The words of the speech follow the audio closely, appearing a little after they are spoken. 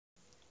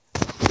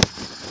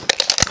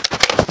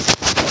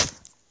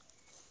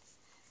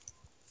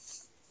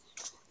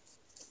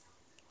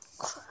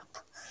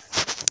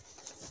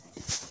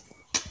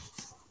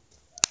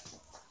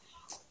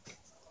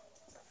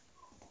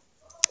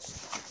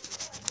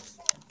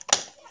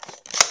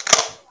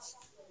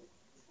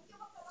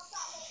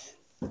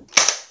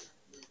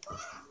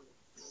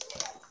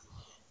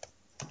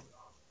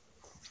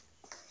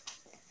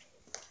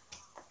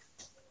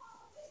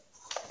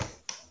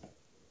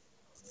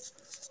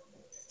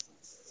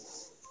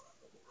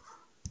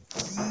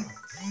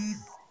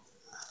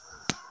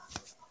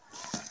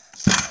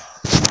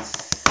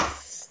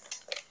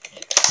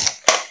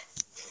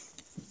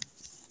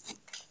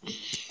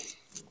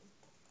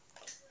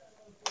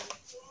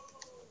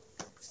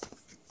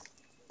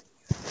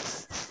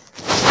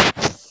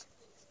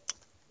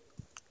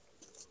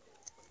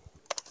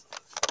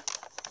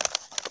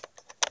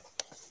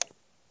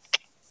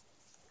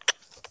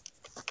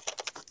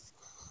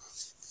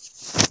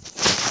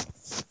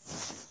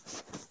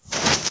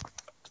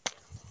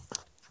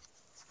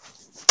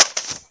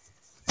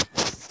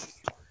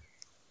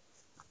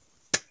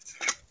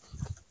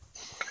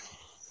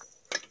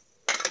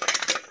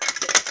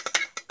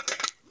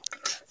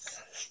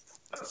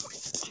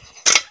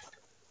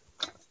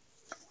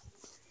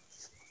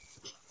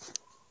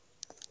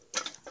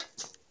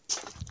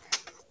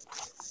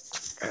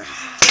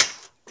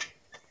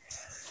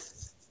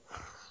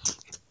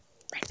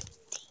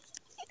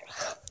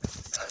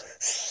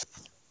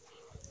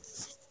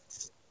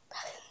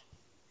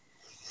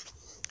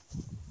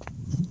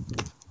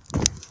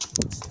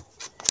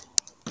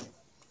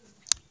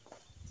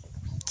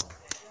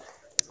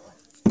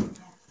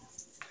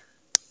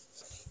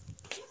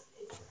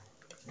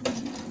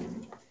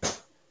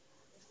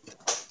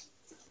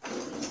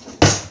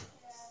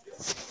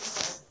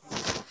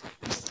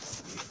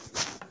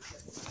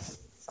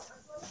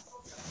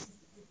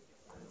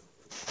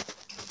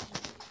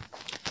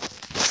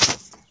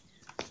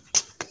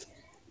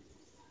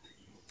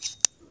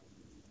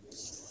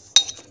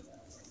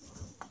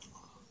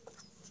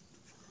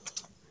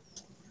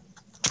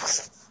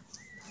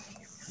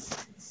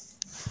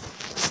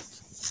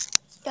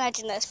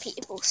Imagine there's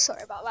people.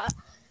 Sorry about that.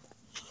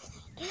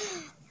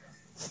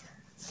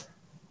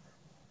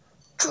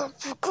 Drop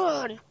the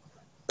gun.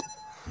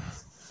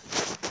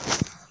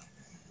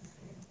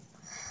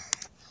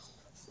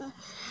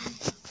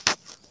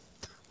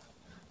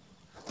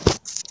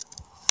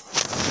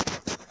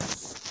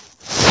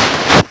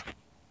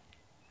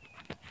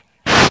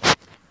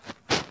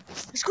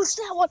 Let's go to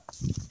that one.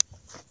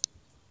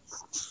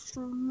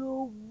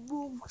 Slow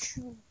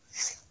motion.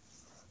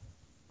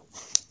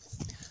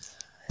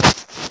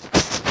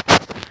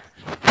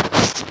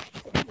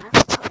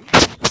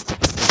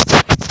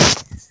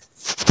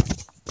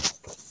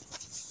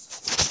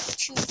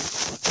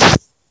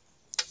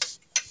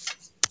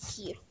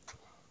 Here.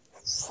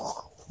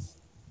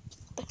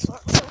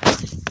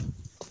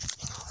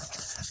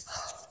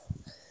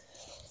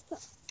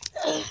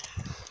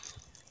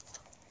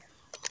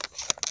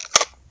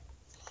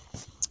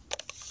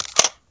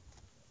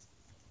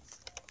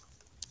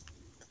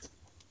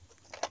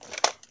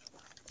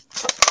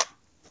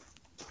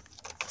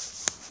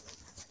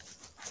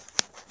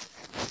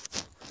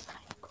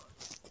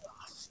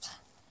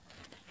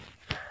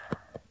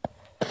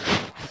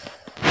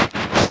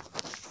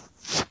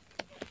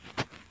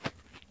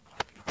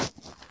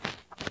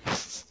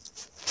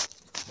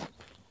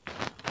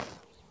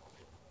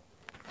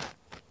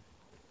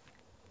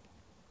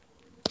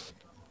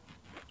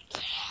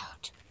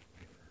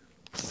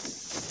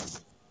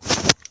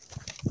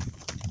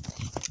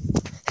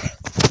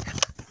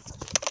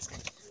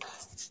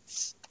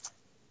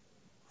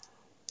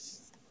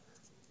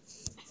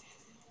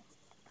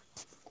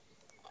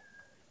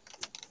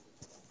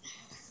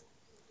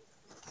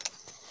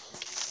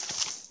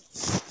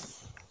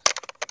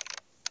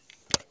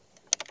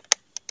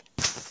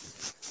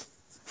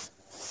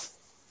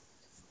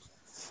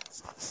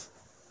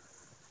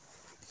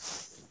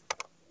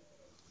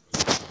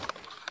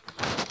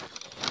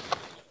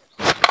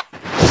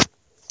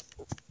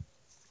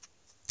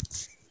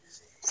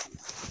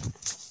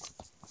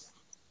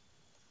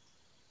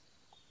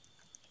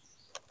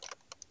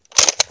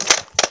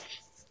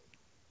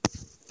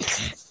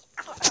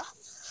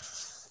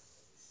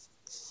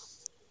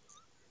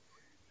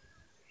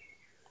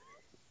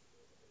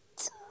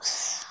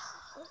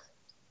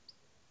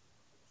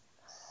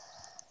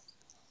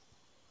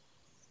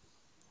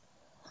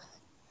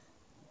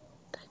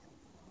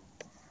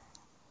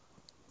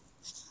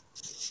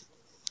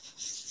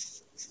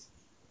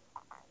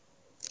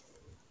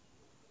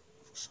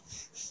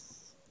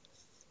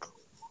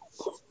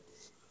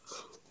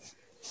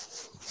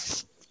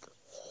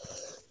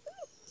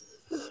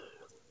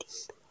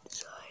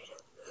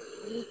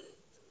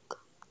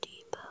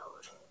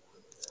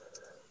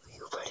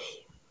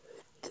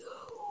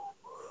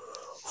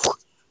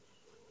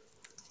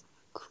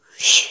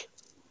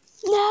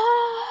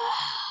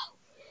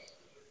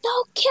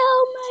 Don't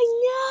kill me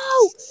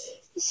now!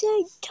 This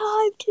ain't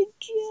time to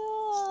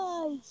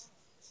die!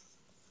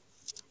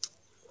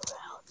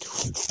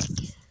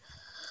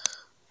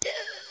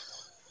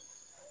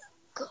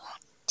 God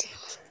damn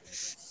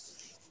it.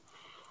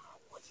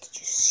 What did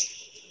you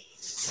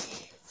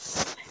see?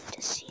 I meant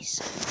to see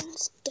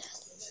someone's death.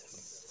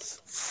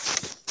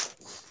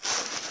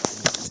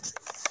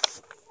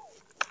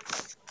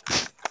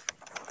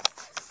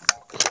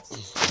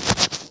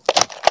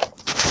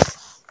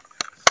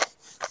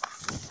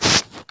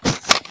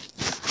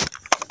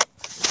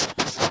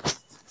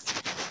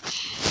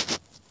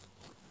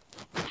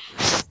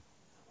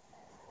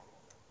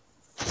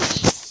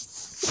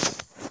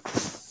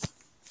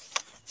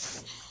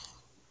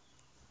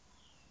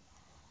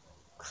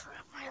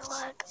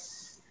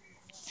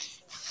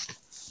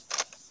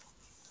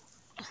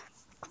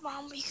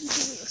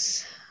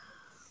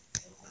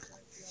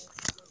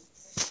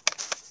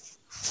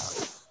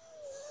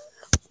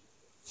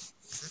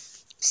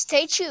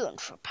 Stay tuned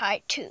for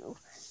part 2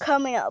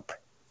 coming up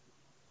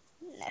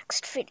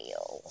next video.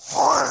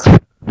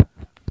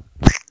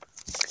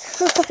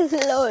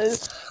 Hello,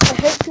 I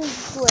hope you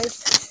enjoyed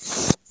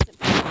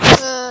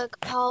Perg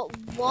part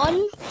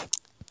 1.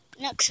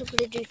 Next I'm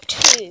going to do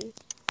 2.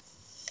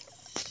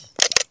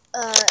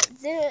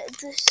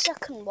 The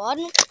second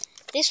one,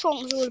 this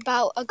one was all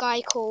about a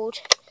guy called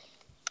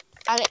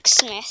Alex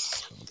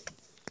Smith.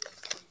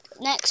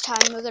 Next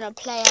time we're going to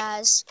play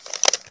as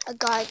a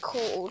guy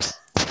called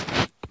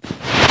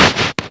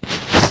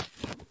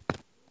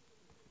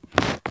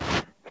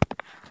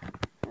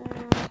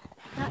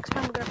next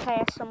time we're going to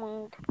play as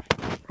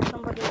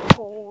somebody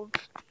called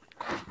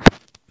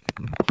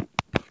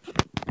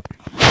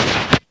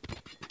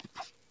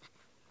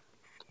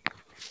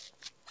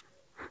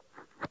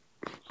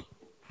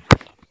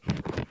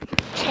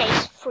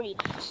Chase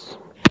Freelance.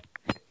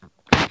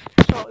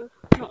 So,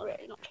 not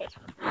really, not Chase.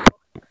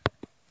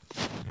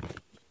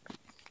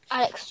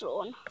 Alex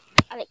Lawn.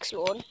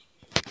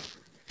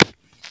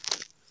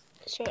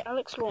 Sorry,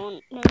 Alex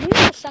Lawn. No,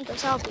 maybe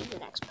Santos I'll be the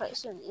next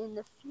person in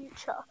the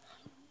future.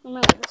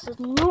 Remember, this is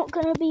not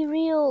going to be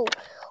real.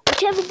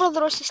 Whichever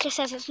brother or sister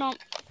says it's not,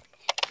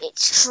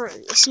 it's true.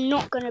 It's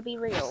not going to be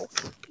real.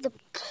 The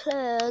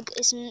Perg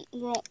is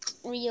not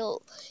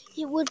real.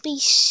 It would be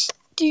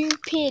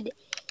stupid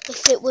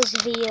if it was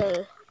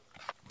real.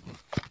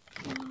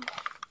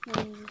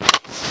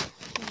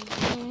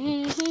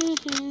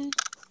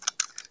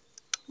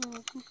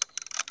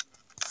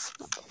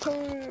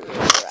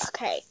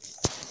 Okay.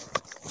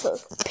 So,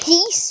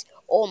 peace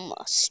on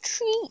the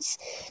streets.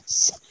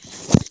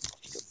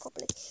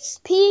 Probably.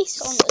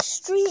 Peace on the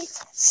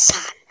streets,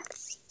 son.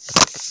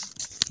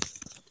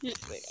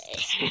 Not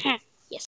really.